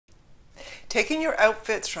Taking your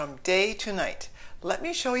outfits from day to night. Let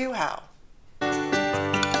me show you how.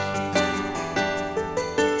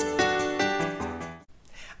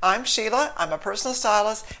 I'm Sheila, I'm a personal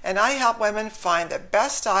stylist, and I help women find the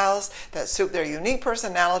best styles that suit their unique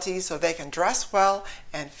personalities so they can dress well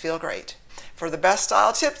and feel great. For the best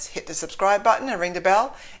style tips, hit the subscribe button and ring the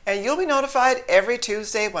bell, and you'll be notified every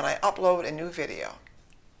Tuesday when I upload a new video.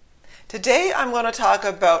 Today I'm going to talk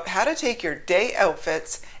about how to take your day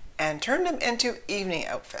outfits and turn them into evening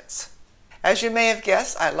outfits. As you may have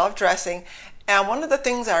guessed, I love dressing, and one of the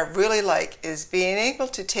things I really like is being able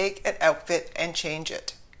to take an outfit and change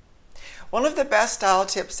it. One of the best style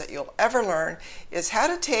tips that you'll ever learn is how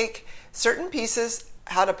to take certain pieces,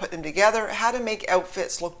 how to put them together, how to make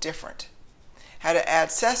outfits look different, how to add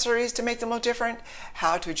accessories to make them look different,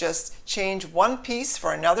 how to just change one piece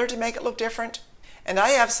for another to make it look different. And I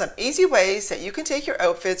have some easy ways that you can take your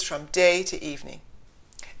outfits from day to evening.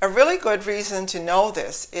 A really good reason to know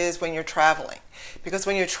this is when you're traveling, because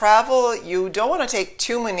when you travel you don't want to take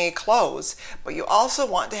too many clothes, but you also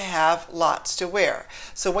want to have lots to wear.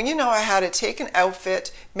 So when you know how to take an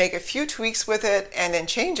outfit, make a few tweaks with it, and then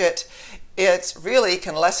change it, it really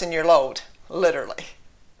can lessen your load, literally.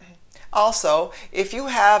 Also, if you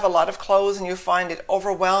have a lot of clothes and you find it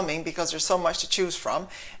overwhelming because there's so much to choose from,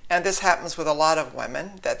 and this happens with a lot of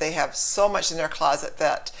women, that they have so much in their closet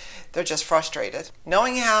that they're just frustrated,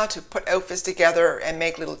 knowing how to put outfits together and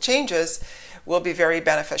make little changes will be very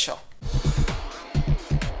beneficial.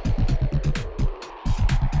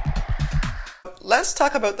 Let's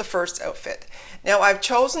talk about the first outfit. Now I've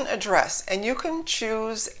chosen a dress, and you can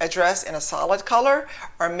choose a dress in a solid color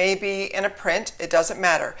or maybe in a print, it doesn't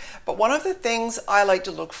matter. But one of the things I like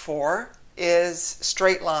to look for is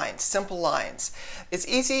straight lines, simple lines. It's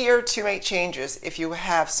easier to make changes if you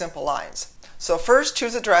have simple lines. So first,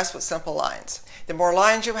 choose a dress with simple lines. The more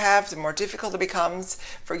lines you have, the more difficult it becomes.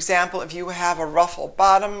 For example, if you have a ruffled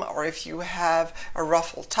bottom, or if you have a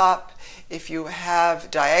ruffled top, if you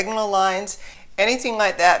have diagonal lines, anything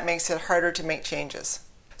like that makes it harder to make changes.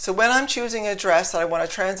 So when I'm choosing a dress that I want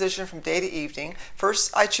to transition from day to evening,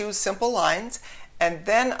 first I choose simple lines, and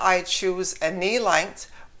then I choose a knee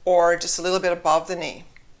length or just a little bit above the knee.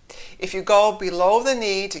 If you go below the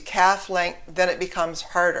knee to calf length, then it becomes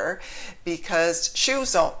harder because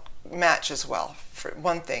shoes don't match as well, for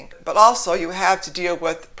one thing. But also you have to deal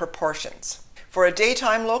with proportions. For a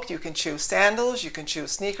daytime look, you can choose sandals, you can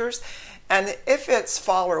choose sneakers, and if it's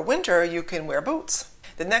fall or winter, you can wear boots.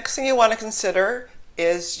 The next thing you want to consider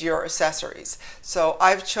is your accessories. So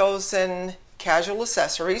I've chosen casual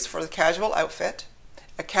accessories for the casual outfit,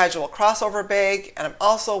 a casual crossover bag, and I'm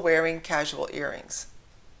also wearing casual earrings.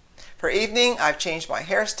 For evening, I've changed my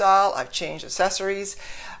hairstyle, I've changed accessories,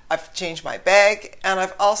 I've changed my bag, and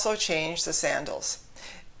I've also changed the sandals.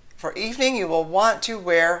 For evening, you will want to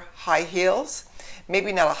wear high heels.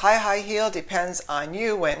 Maybe not a high heel, depends on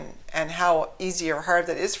you and how easy or hard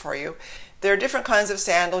that is for you. There are different kinds of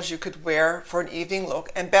sandals you could wear for an evening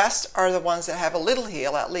look, and best are the ones that have a little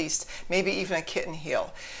heel at least, maybe even a kitten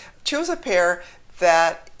heel. Choose a pair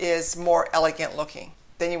that is more elegant looking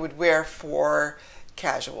than you would wear for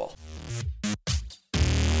casual.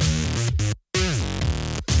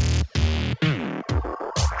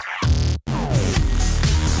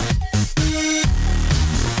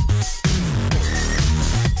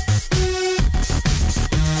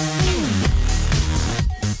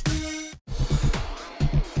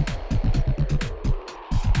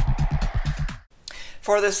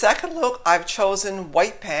 For the second look, I've chosen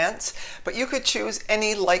white pants, but you could choose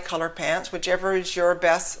any light color pants, whichever is your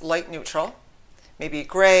best light neutral. Maybe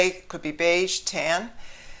gray, could be beige, tan,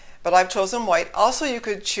 but I've chosen white. Also, you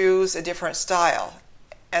could choose a different style,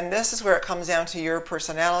 and this is where it comes down to your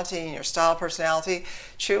personality and your style personality.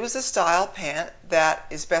 Choose a style pant that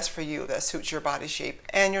is best for you, that suits your body shape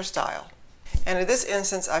and your style. And in this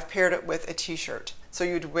instance, I've paired it with a t-shirt. So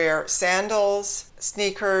you'd wear sandals,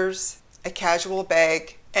 sneakers, a casual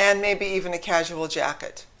bag, and maybe even a casual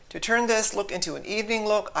jacket. To turn this look into an evening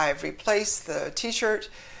look, I've replaced the t-shirt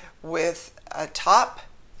with a top,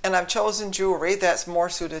 and I've chosen jewelry that's more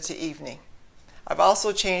suited to evening. I've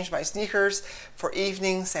also changed my sneakers for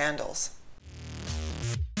evening sandals.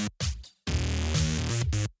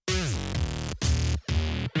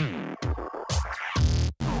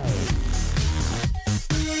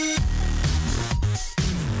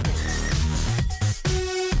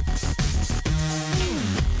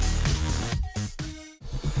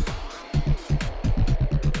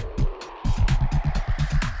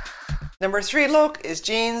 Number 3 look is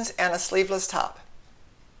jeans and a sleeveless top.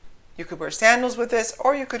 You could wear sandals with this,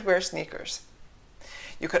 or you could wear sneakers.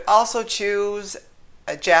 You could also choose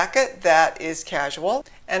a jacket that is casual,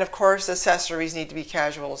 and of course accessories need to be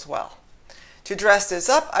casual as well. To dress this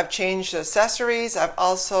up, I've changed the accessories. I've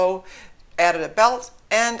also added a belt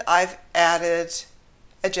and I've added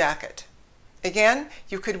a jacket. Again,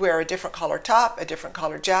 you could wear a different color top, a different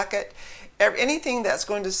color jacket, anything that's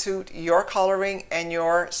going to suit your coloring and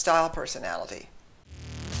your style personality.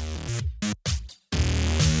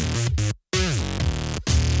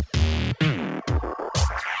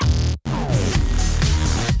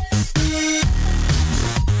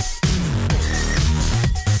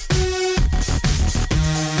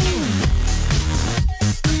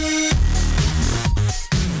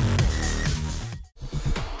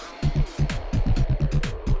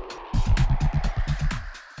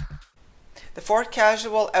 The fourth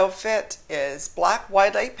casual outfit is black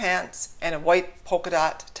wide leg pants and a white polka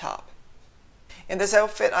dot top. In this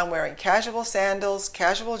outfit, I'm wearing casual sandals,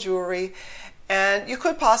 casual jewelry, and you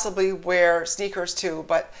could possibly wear sneakers too,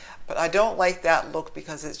 but I don't like that look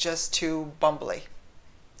because it's just too bumbly.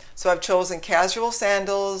 So I've chosen casual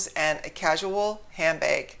sandals and a casual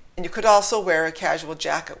handbag, and you could also wear a casual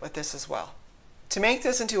jacket with this as well. To make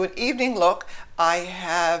this into an evening look, I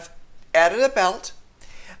have added a belt.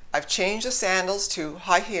 I've changed the sandals to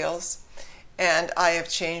high heels, and I have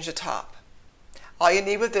changed the top. All you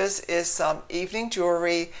need with this is some evening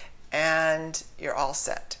jewelry and you're all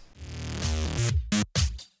set.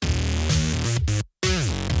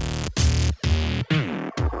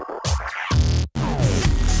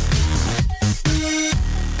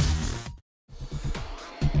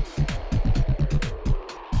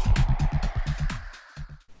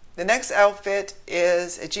 The next outfit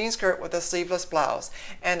is a jean skirt with a sleeveless blouse,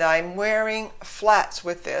 and I'm wearing flats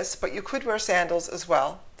with this, but you could wear sandals as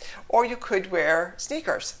well, or you could wear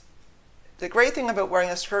sneakers. The great thing about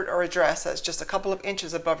wearing a skirt or a dress that's just a couple of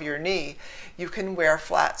inches above your knee, you can wear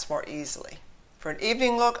flats more easily. For an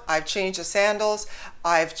evening look, I've changed the sandals,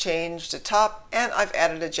 I've changed the top, and I've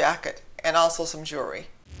added a jacket and also some jewelry.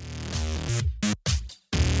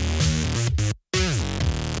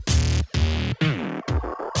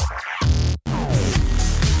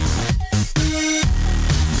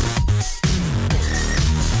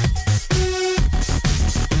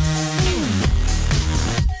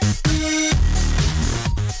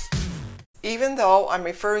 Even though I'm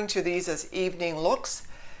referring to these as evening looks,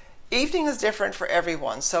 evening is different for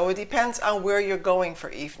everyone, so it depends on where you're going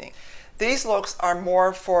for evening. These looks are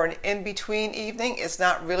more for an in-between evening. It's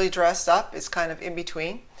not really dressed up, it's kind of in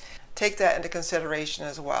between. Take that into consideration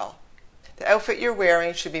as well. The outfit you're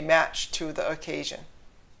wearing should be matched to the occasion.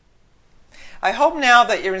 I hope now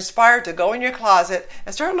that you're inspired to go in your closet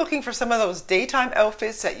and start looking for some of those daytime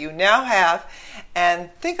outfits that you now have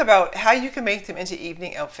and think about how you can make them into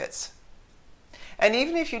evening outfits. And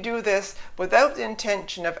even if you do this without the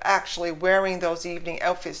intention of actually wearing those evening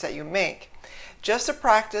outfits that you make, just the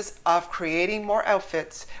practice of creating more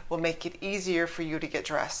outfits will make it easier for you to get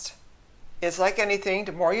dressed. It's like anything,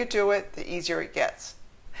 the more you do it, the easier it gets.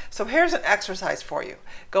 So here's an exercise for you.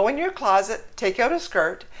 Go in your closet, take out a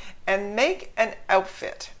skirt, and make an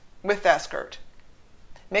outfit with that skirt.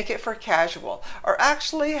 Make it for casual, or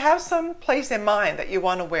actually have some place in mind that you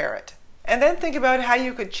want to wear it. And then think about how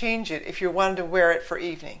you could change it if you wanted to wear it for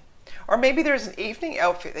evening. Or maybe there's an evening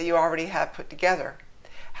outfit that you already have put together.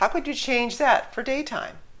 How could you change that for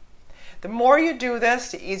daytime? The more you do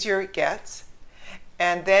this, the easier it gets.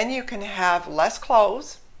 And then you can have less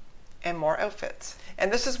clothes and more outfits.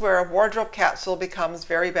 And this is where a wardrobe capsule becomes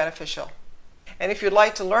very beneficial. And if you'd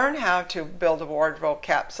like to learn how to build a wardrobe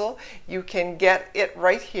capsule, you can get it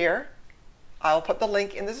right here. I'll put the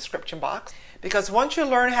link in the description box. Because once you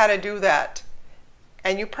learn how to do that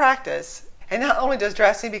and you practice, and not only does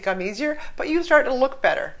dressing become easier, but you start to look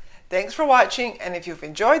better. Thanks for watching, and if you've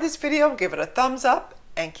enjoyed this video, give it a thumbs up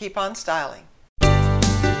and keep on styling.